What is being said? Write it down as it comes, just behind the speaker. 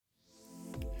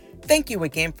Thank you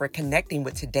again for connecting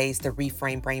with today's The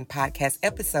Reframe Brain podcast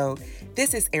episode.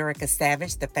 This is Erica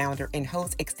Savage, the founder and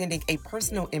host, extending a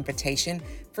personal invitation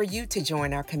for you to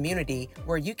join our community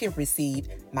where you can receive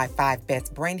my 5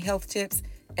 best brain health tips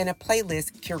and a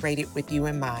playlist curated with you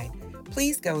in mind.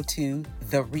 Please go to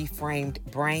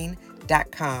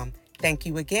thereframedbrain.com. Thank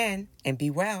you again and be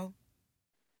well.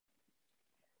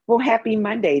 Well, happy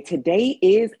Monday. Today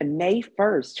is May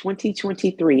 1st,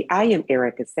 2023. I am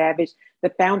Erica Savage, the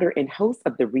founder and host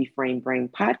of the Reframe Brain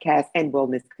podcast and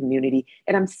wellness community.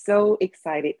 And I'm so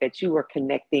excited that you are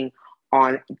connecting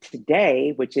on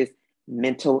today, which is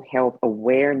Mental Health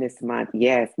Awareness Month.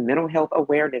 Yes, Mental Health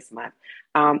Awareness Month.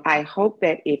 I hope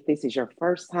that if this is your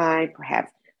first time,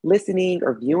 perhaps listening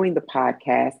or viewing the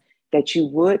podcast, that you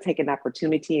would take an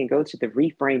opportunity and go to the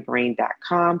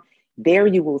reframebrain.com. There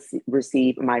you will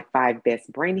receive my 5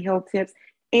 best brain health tips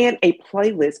and a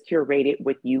playlist curated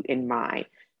with you in mind.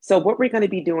 So what we're going to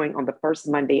be doing on the first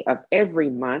Monday of every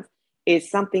month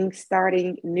is something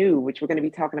starting new, which we're going to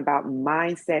be talking about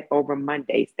Mindset Over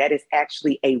Mondays. That is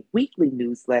actually a weekly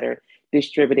newsletter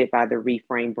distributed by the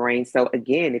Reframe Brain. So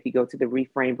again, if you go to the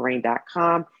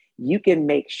reframebrain.com, you can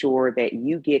make sure that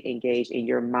you get engaged and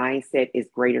your mindset is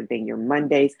greater than your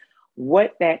Mondays.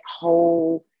 What that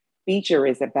whole feature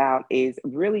is about is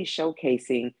really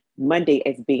showcasing Monday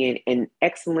as being an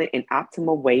excellent and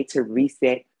optimal way to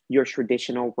reset your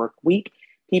traditional work week.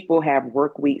 People have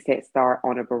work weeks that start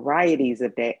on a variety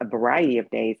of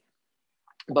days,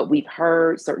 but we've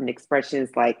heard certain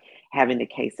expressions like having the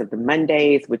case of the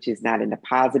Mondays, which is not in a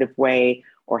positive way,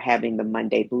 or having the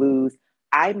Monday blues.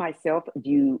 I myself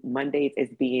view Mondays as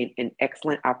being an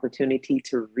excellent opportunity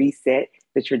to reset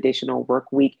the traditional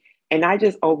work week. And I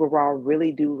just overall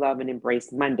really do love and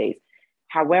embrace Mondays.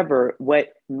 However,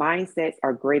 what mindsets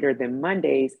are greater than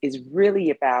Mondays is really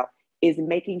about is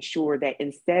making sure that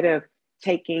instead of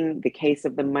taking the case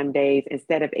of the Mondays,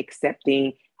 instead of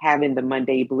accepting having the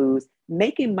Monday blues,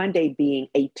 making Monday being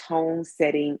a tone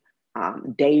setting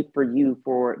day for you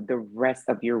for the rest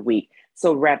of your week.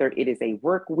 So whether it is a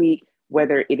work week,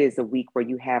 whether it is a week where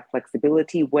you have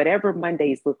flexibility, whatever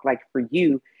Mondays look like for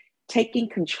you, taking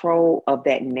control of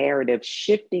that narrative,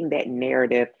 shifting that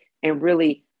narrative, and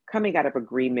really coming out of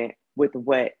agreement with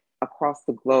what across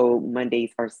the globe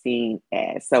Mondays are seen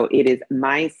as. So it is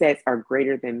Mindsets Are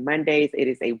Greater Than Mondays. It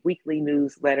is a weekly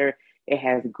newsletter. It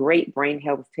has great brain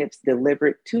health tips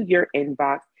delivered to your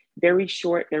inbox. Very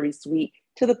short, very sweet,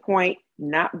 to the point,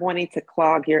 not wanting to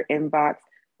clog your inbox.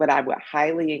 But I would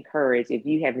highly encourage, if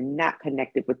you have not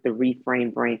connected with the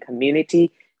Reframe Brain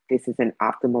community, this is an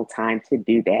optimal time to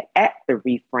do that at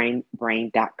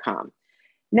thereframebrain.com.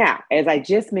 Now, as I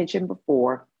just mentioned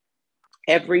before,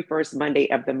 every first Monday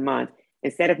of the month,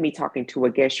 instead of me talking to a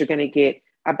guest, you're going to get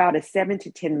about a 7 to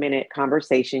 10 minute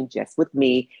conversation just with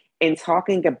me and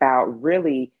talking about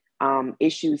really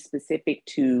issues specific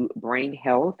to brain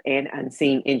health and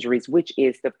unseen injuries, which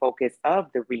is the focus of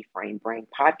the Reframe Brain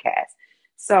podcast.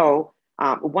 So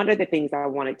one of the things I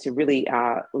wanted to really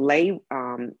lay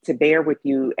to bear with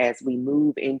you as we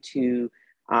move into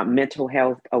Mental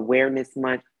Health Awareness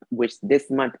Month, which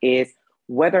this month is,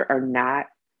 whether or not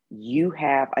you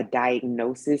have a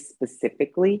diagnosis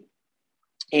specifically,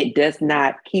 it does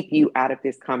not keep you out of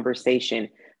this conversation.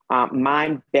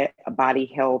 Mind,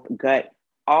 body health, gut,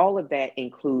 all of that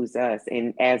includes us.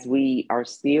 And as we are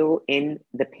still in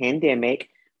the pandemic,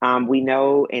 we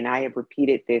know, and I have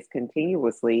repeated this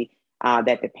continuously,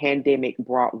 that the pandemic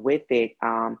brought with it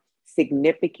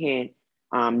significant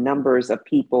numbers of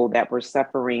people that were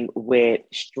suffering with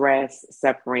stress,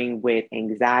 suffering with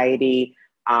anxiety,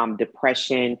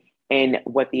 depression, and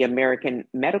what the American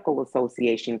Medical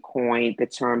Association coined the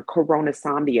term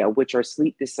coronasomnia, which are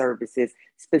sleep disturbances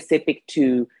specific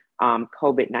to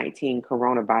COVID-19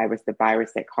 coronavirus, the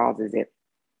virus that causes it.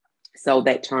 So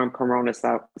that term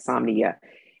coronasomnia.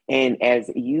 And as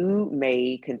you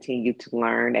may continue to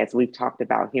learn, as we've talked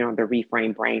about here on the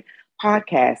Reframe Brain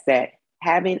podcast, that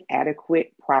having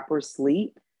adequate, proper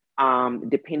sleep,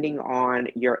 depending on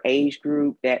your age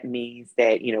group, that means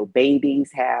that, babies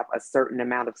have a certain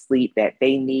amount of sleep that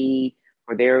they need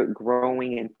for their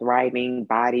growing and thriving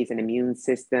bodies and immune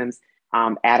systems.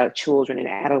 Adult children and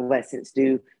adolescents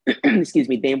do. Excuse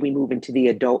me. Then we move into the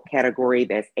adult category,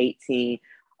 that's 18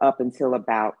 up until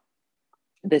about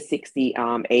the 60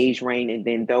 age range. And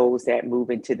then those that move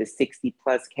into the 60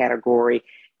 plus category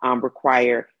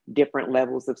require different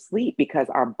levels of sleep because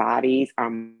our bodies, our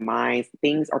minds,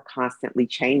 things are constantly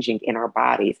changing in our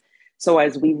bodies. So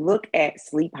as we look at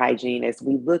sleep hygiene, as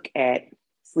we look at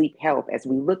sleep health, as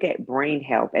we look at brain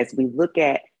health, as we look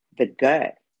at the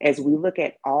gut, as we look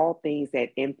at all things that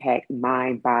impact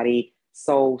mind, body,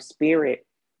 soul, spirit,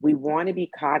 we want to be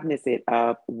cognizant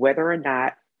of whether or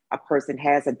not a person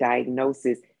has a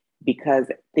diagnosis because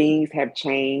things have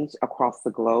changed across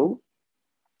the globe.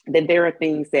 Then there are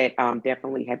things that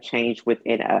definitely have changed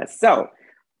within us. So,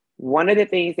 one of the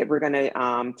things that we're going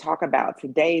to talk about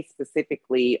today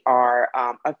specifically are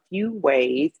a few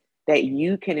ways that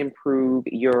you can improve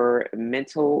your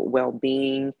mental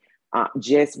well-being,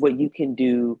 just what you can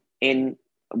do in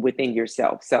within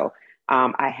yourself. So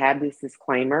I have this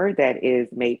disclaimer that is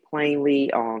made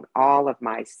plainly on all of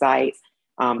my sites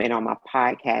and on my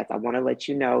podcast. I want to let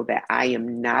you know that I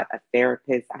am not a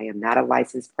therapist. I am not a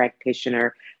licensed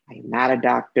practitioner. I am not a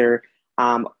doctor.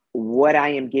 What I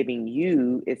am giving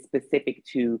you is specific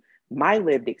to my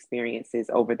lived experiences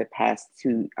over the past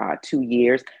 2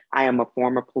 years. I am a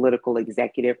former political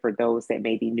executive for those that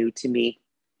may be new to me.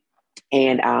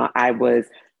 And I was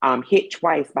hit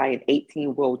twice by an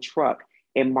 18-wheel truck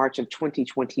in March of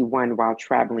 2021 while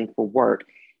traveling for work.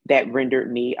 That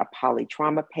rendered me a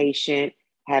polytrauma patient,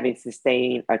 having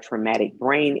sustained a traumatic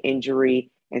brain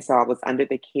injury. And so I was under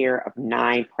the care of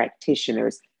 9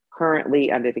 practitioners, currently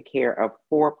under the care of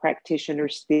 4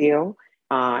 practitioners still,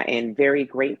 and very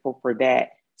grateful for that.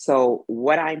 So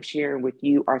what I'm sharing with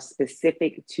you are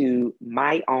specific to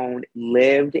my own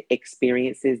lived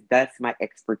experiences, thus my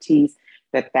expertise,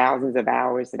 the thousands of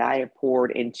hours that I have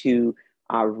poured into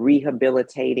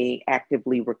rehabilitating,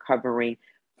 actively recovering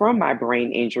from my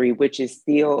brain injury, which is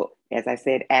still, as I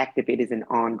said, active. It is an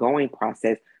ongoing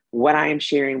process. What I am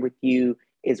sharing with you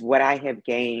is what I have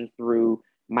gained through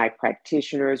my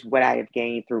practitioners, what I have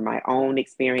gained through my own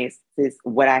experiences,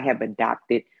 what I have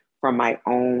adopted from my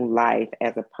own life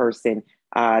as a person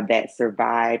that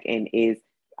survived and is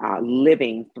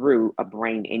living through a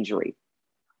brain injury.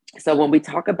 So when we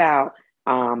talk about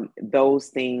those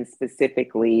things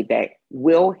specifically that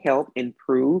will help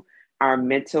improve our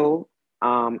mental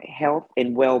health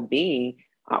and well-being,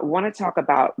 I want to talk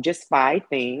about just 5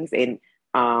 things, and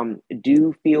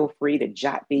do feel free to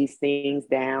jot these things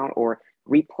down or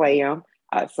replay them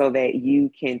so that you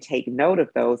can take note of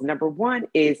those. Number 1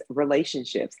 is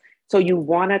relationships. So you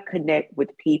want to connect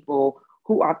with people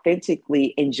who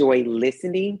authentically enjoy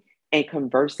listening and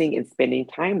conversing and spending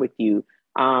time with you.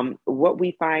 What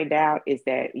we find out is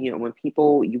that, when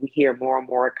you hear more and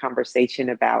more conversation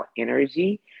about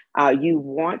energy, you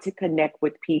want to connect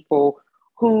with people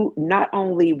who not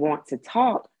only want to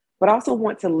talk, but also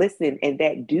want to listen and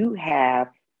that do have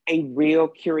a real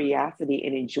curiosity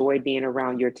and enjoy being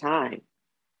around your time,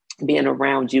 being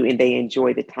around you, and they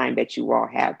enjoy the time that you all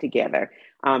have together.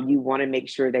 You want to make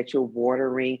sure that you're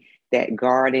watering that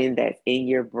garden that's in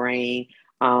your brain,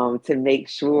 to make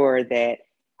sure that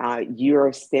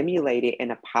you're stimulated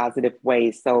in a positive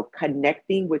way. So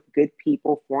connecting with good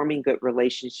people, forming good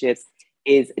relationships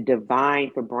is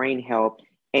divine for brain health.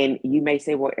 And you may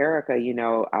say, well, Erica,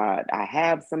 I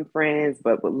have some friends,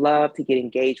 but would love to get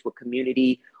engaged with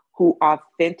community who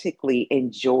authentically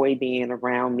enjoy being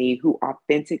around me, who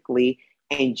authentically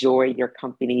enjoy your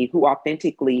company, who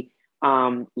authentically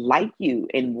like you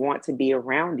and want to be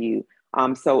around you.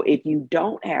 So if you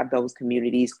don't have those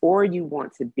communities or you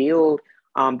want to build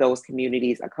those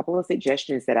communities, a couple of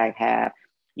suggestions that I have,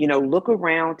 look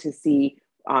around to see,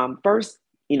 first,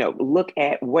 look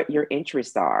at what your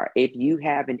interests are. If you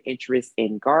have an interest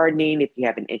in gardening, if you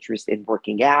have an interest in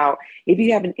working out, if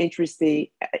you have an interest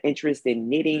in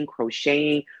knitting,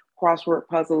 crocheting, crossword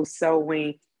puzzles,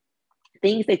 sewing,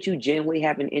 things that you generally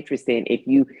have an interest in. If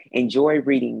you enjoy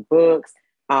reading books,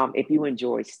 if you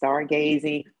enjoy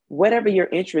stargazing, whatever your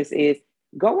interest is,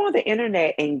 go on the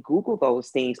internet and Google those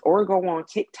things, or go on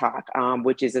TikTok,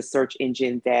 which is a search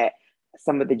engine that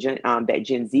some of the that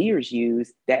Gen Zers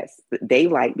use, that they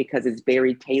like because it's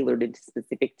very tailored and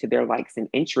specific to their likes and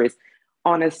interests,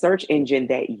 on a search engine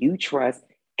that you trust,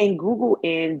 and Google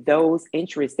in those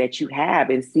interests that you have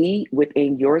and see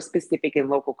within your specific and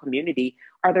local community,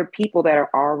 are there people that are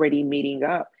already meeting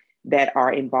up that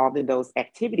are involved in those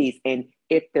activities? And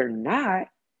if they're not,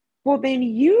 well, then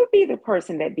you be the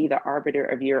person that be the arbiter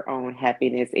of your own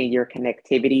happiness and your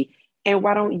connectivity. And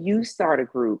why don't you start a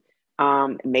group?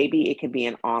 Maybe it could be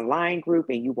an online group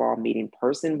and you all meet in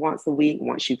person once a week,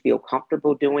 once you feel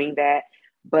comfortable doing that.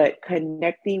 But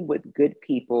connecting with good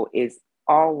people is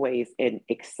always an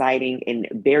exciting and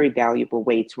very valuable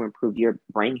way to improve your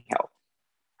brain health.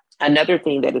 Another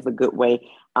thing that is a good way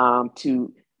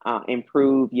to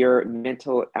improve your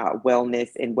mental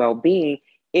wellness and well-being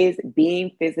is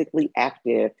being physically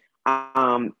active.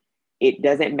 Um, it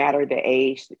doesn't matter the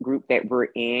age group that we're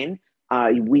in.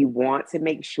 We want to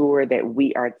make sure that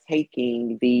we are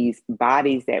taking these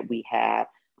bodies that we have,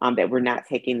 that we're not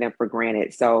taking them for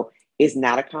granted. So It's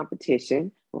not a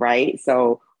competition, right?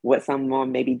 So what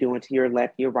someone may be doing to your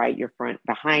left, your right, your front,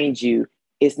 behind you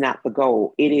is not the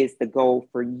goal. It is the goal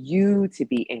for you to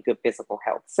be in good physical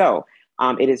health. So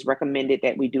it is recommended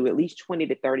that we do at least 20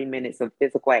 to 30 minutes of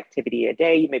physical activity a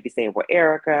day. You may be saying, well,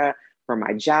 Erica, for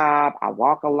my job, I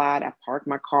walk a lot, I park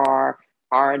my car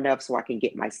far enough so I can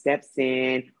get my steps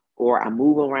in, or I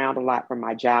move around a lot for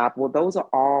my job. Well, those are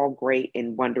all great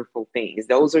and wonderful things.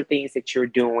 Those are things that you're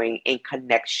doing in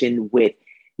connection with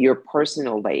your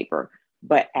personal labor.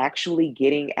 But actually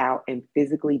getting out and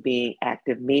physically being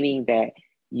active, meaning that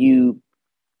you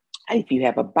if you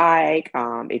have a bike,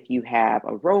 if you have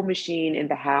a row machine in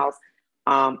the house,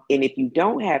 and if you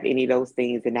don't have any of those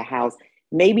things in the house,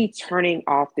 maybe turning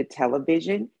off the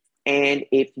television. And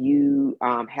if you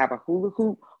have a hula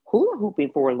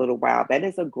hooping for a little while, that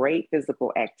is a great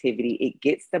physical activity. It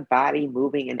gets the body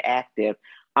moving and active.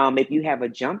 If you have a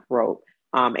jump rope,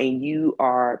 and you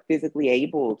are physically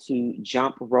able to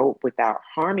jump rope without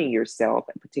harming yourself,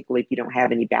 particularly if you don't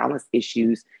have any balance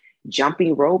issues,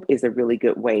 jumping rope is a really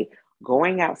good way.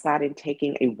 Going outside and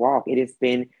taking a walk. It has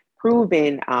been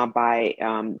proven by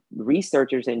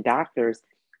researchers and doctors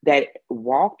that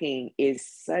walking is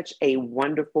such a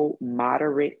wonderful,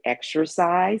 moderate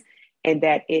exercise, and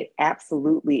that it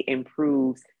absolutely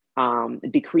improves,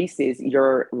 decreases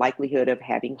your likelihood of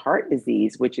having heart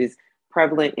disease, which is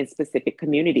prevalent in specific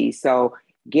communities. So,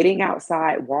 getting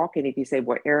outside, walking, if you say,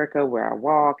 well, Erica, where I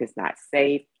walk is not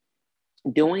safe,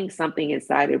 doing something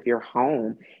inside of your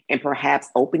home and perhaps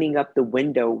opening up the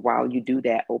window while you do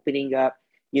that, opening up,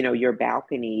 your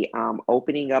balcony,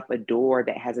 opening up a door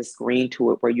that has a screen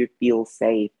to it where you feel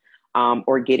safe,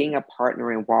 or getting a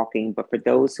partner and walking. But for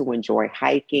those who enjoy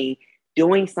hiking,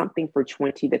 doing something for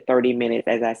 20 to 30 minutes,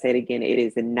 as I said again, it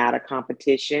is not a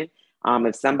competition.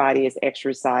 If somebody is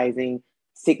exercising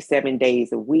 6, 7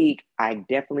 days a week, I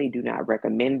definitely do not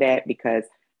recommend that, because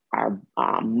our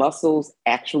muscles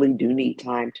actually do need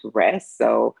time to rest.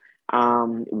 So,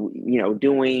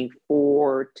 doing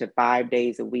 4 to 5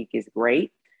 days a week is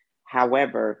great.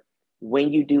 However,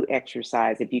 when you do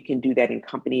exercise, if you can do that in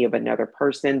company of another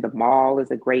person, the mall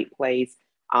is a great place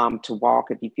to walk.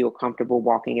 If you feel comfortable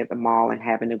walking at the mall and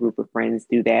having a group of friends,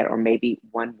 do that, or maybe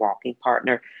one walking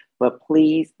partner. But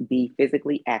please be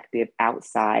physically active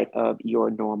outside of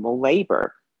your normal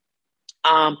labor.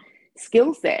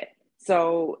 Skill set.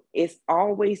 So it's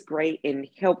always great and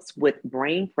helps with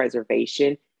brain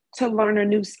preservation to learn a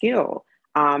new skill.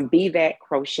 Be that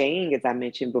crocheting, as I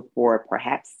mentioned before,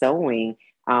 perhaps sewing,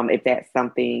 if that's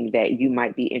something that you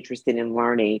might be interested in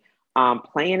learning.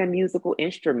 Playing a musical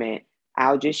instrument.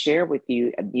 I'll just share with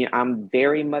you, I'm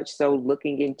very much so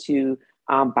looking into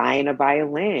buying a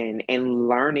violin and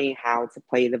learning how to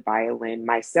play the violin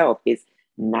myself. It's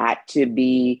not to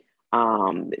be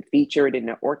featured in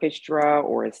an orchestra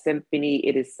or a symphony.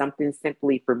 It is something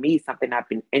simply for me, something I've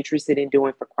been interested in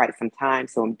doing for quite some time.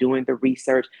 So I'm doing the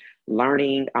research,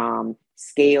 learning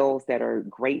scales that are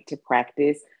great to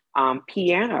practice,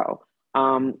 piano,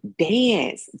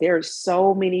 dance. There are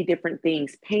so many different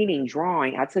things, painting,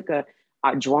 drawing. I took a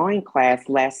drawing class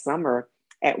last summer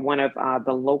at one of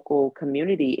the local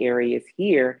community areas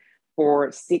here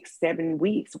for 6, 7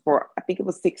 weeks, for I think it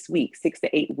was 6 weeks, 6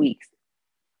 to 8 weeks.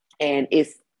 And it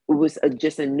was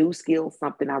just a new skill,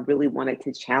 something I really wanted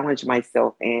to challenge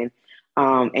myself in.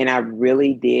 And I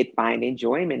really did find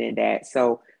enjoyment in that.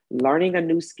 So learning a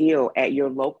new skill at your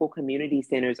local community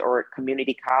centers or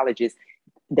community colleges,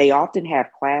 they often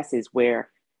have classes where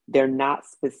they're not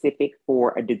specific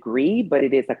for a degree, but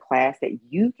it is a class that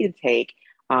you can take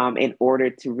in order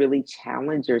to really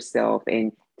challenge yourself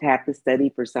and to have to study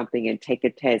for something and take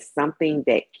a test, something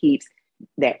that keeps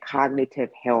that cognitive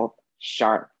health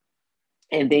sharp.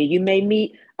 And then you may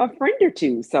meet a friend or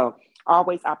two. So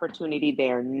always opportunity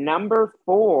there. Number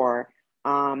four,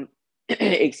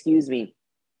 excuse me,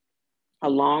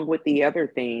 along with the other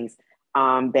things,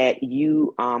 that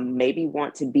you maybe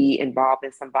want to be involved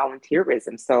in some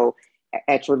volunteerism. So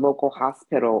at your local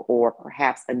hospital or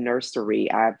perhaps a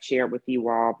nursery, I've shared with you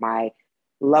all my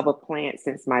love of plants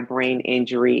since my brain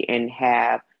injury and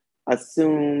have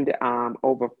assumed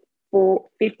over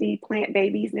 50 plant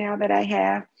babies now that I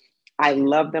have. I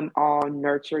love them all,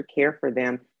 nurture, care for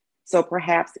them. So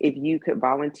perhaps if you could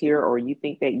volunteer, or you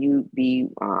think that you'd be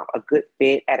a good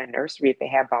fit at a nursery, if they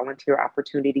have volunteer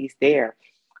opportunities there,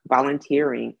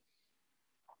 volunteering,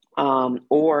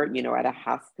 or at a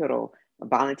hospital,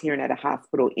 volunteering at a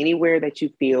hospital, anywhere that you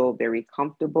feel very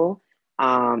comfortable,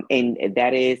 and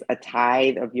that is a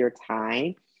tithe of your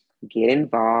time. Get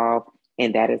involved,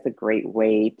 and that is a great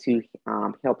way to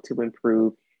help to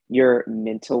improve your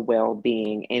mental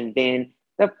well-being. And then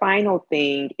The final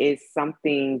thing is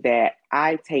something that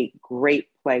I take great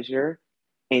pleasure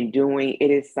in doing.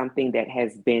 It is something that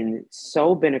has been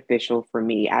so beneficial for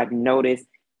me. I've noticed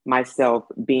myself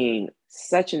being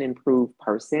such an improved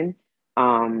person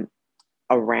um,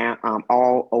 around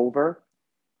all over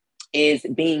is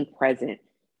being present.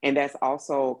 And that's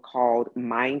also called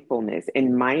mindfulness.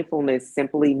 And mindfulness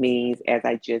simply means, as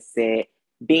I just said,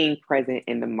 being present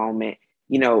in the moment.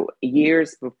 You know,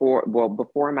 years before, well,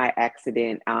 before my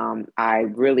accident, I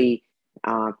really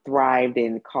thrived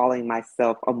in calling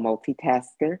myself a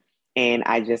multitasker. And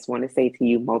I just want to say to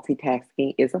you,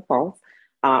 multitasking is a false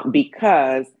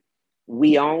because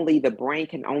the brain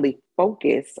can only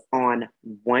focus on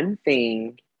one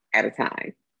thing at a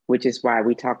time, which is why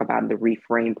we talk about the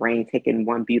reframe brain, taking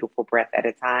one beautiful breath at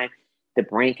a time. The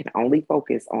brain can only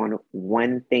focus on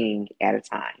one thing at a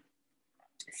time.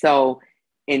 So,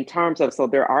 so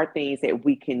there are things that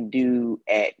we can do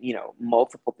at,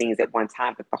 multiple things at one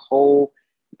time, but the whole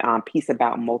piece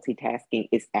about multitasking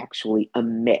is actually a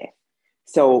myth.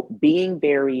 So, being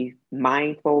very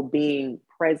mindful, being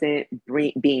present,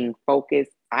 being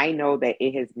focused, I know that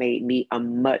it has made me a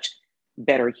much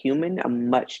better human, a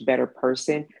much better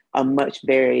person, a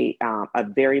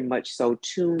very much so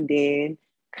tuned in,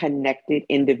 connected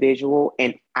individual.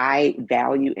 And I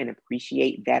value and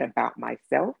appreciate that about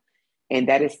myself. And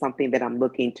that is something that I'm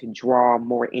looking to draw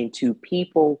more into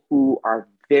people who are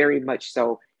very much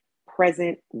so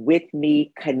present with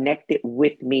me, connected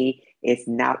with me. It's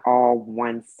not all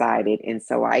one sided. And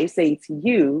so I say to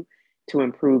you, to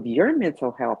improve your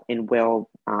mental health and well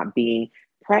being,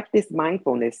 practice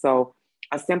mindfulness. So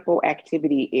a simple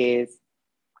activity is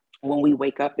when we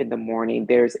wake up in the morning,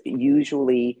 there's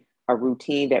usually a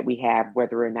routine that we have,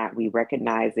 whether or not we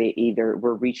recognize it. Either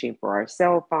we're reaching for our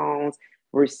cell phones,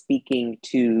 we're speaking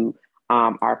to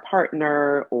our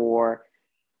partner, or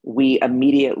we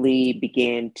immediately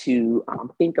begin to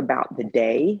think about the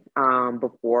day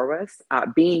before us.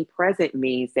 Being present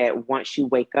means that once you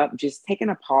wake up, just taking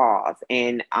a pause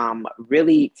and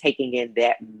really taking in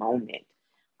that moment.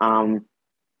 Um,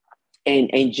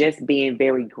 and just being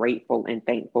very grateful and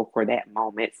thankful for that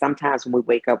moment. Sometimes when we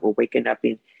wake up, we're waking up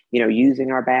and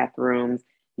using our bathrooms.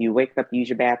 You wake up, use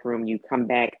your bathroom, you come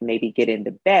back, maybe get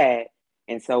into bed.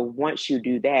 And so once you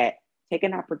do that, take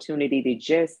an opportunity to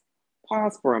just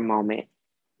pause for a moment,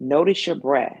 notice your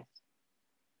breath,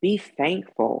 be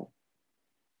thankful.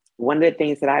 One of the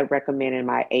things that I recommend in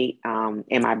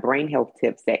my brain health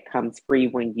tips that comes free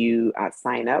when you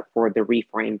sign up for the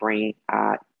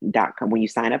reframebrain.com, when you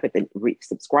sign up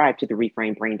subscribe to the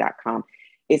reframebrain.com,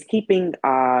 is keeping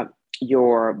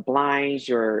your blinds,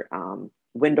 your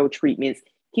window treatments,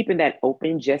 keeping that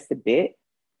open just a bit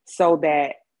so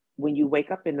that when you wake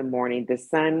up in the morning, the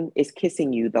sun is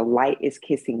kissing you, the light is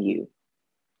kissing you.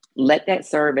 Let that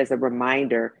serve as a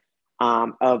reminder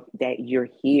of that you're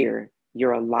here,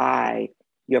 you're alive,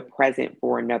 you're present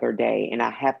for another day. And I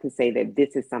have to say that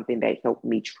this is something that helped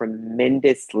me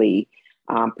tremendously,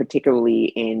 particularly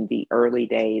in the early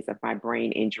days of my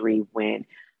brain injury when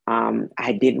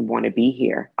I didn't want to be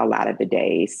here a lot of the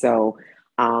days. So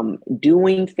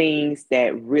doing things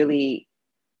that really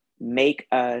make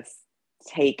us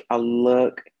take a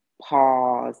look,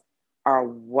 pause, are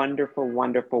wonderful,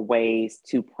 wonderful ways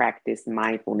to practice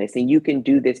mindfulness. And you can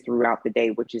do this throughout the day,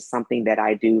 which is something that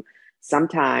I do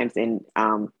sometimes. And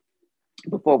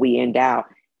before we end out,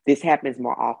 this happens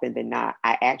more often than not.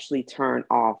 I actually turn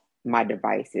off my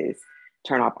devices,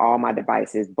 turn off all my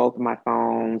devices, both of my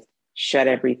phones, shut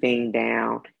everything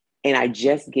down, and I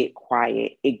just get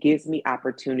quiet. It gives me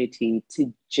opportunity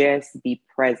to just be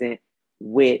present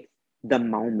with the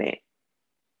moment.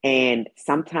 And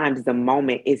sometimes the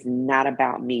moment is not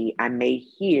about me. I may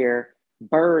hear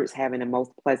birds having the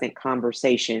most pleasant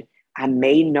conversation. I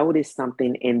may notice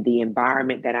something in the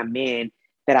environment that I'm in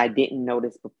that I didn't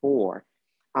notice before.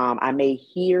 I may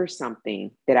hear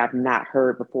something that I've not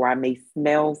heard before. I may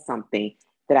smell something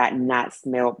that I've not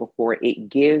smelled before. It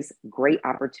gives great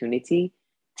opportunity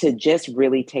to just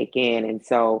really take in. And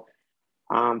so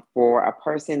for a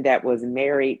person that was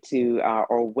married to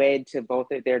or wed to both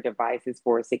of their devices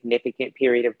for a significant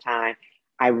period of time,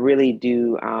 I really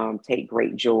do take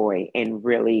great joy in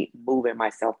really moving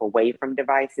myself away from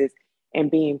devices and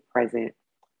being present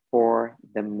for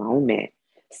the moment.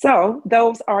 So,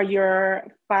 those are your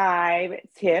 5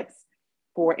 tips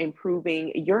for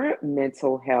improving your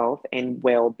mental health and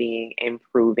well being,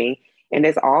 improving. And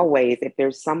as always, if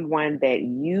there's someone that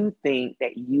you think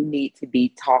that you need to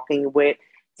be talking with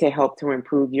to help to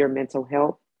improve your mental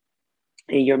health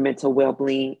and your mental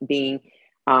well-being,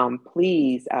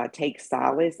 please take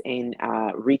solace in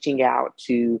reaching out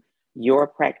to your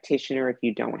practitioner if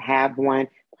you don't have one,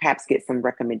 perhaps get some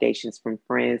recommendations from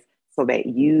friends so that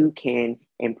you can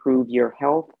improve your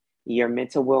health, your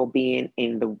mental well being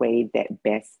in the way that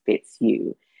best fits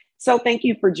you. So, thank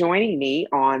you for joining me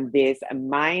on this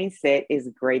Mindset is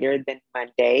Greater Than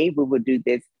Monday. We will do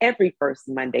this every first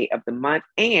Monday of the month.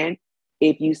 And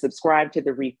if you subscribe to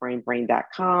the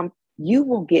reframebrain.com, you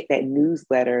will get that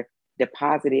newsletter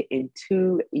deposited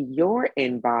into your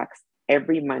inbox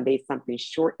every Monday, something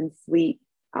short and sweet,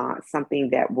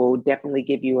 something that will definitely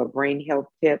give you a brain health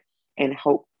tip and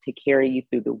hope to carry you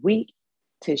through the week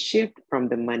to shift from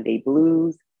the Monday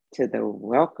blues to the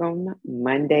welcome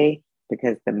Monday,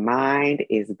 because the mind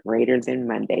is greater than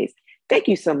Mondays. Thank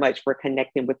you so much for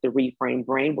connecting with the Reframe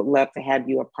Brain. Would love to have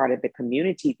you a part of the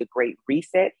community, the Great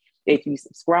Reset. If you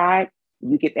subscribe,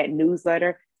 you get that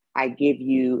newsletter. I give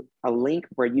you a link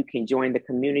where you can join the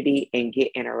community and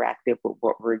get interactive with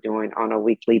what we're doing on a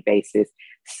weekly basis.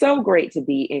 So great to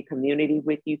be in community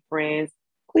with you, friends.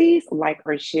 Please like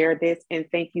or share this. And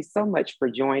thank you so much for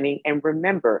joining. And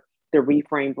remember, the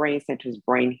Reframe Brain centers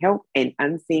brain health and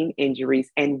unseen injuries.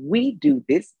 And we do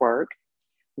this work.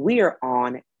 We are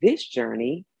on this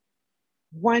journey,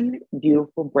 one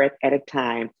beautiful breath at a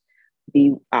time.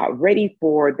 Be ready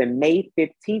for the May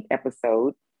 15th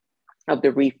episode of the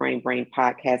Reframe Brain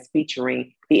podcast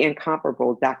featuring the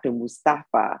incomparable Dr.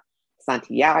 Mustafa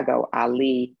Santiago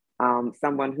Ali,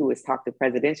 someone who has talked to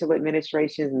presidential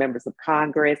administrations, members of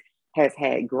Congress, has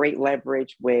had great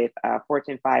leverage with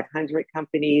Fortune 500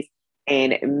 companies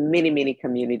and many, many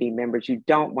community members. You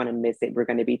don't want to miss it. We're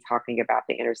going to be talking about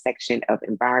the intersection of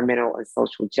environmental and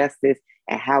social justice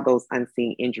and how those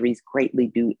unseen injuries greatly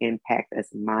do impact us,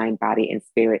 mind, body, and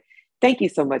spirit. Thank you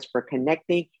so much for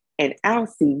connecting. And I'll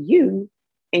see you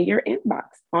in your inbox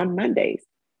on Mondays.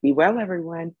 Be well,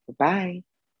 everyone. Bye.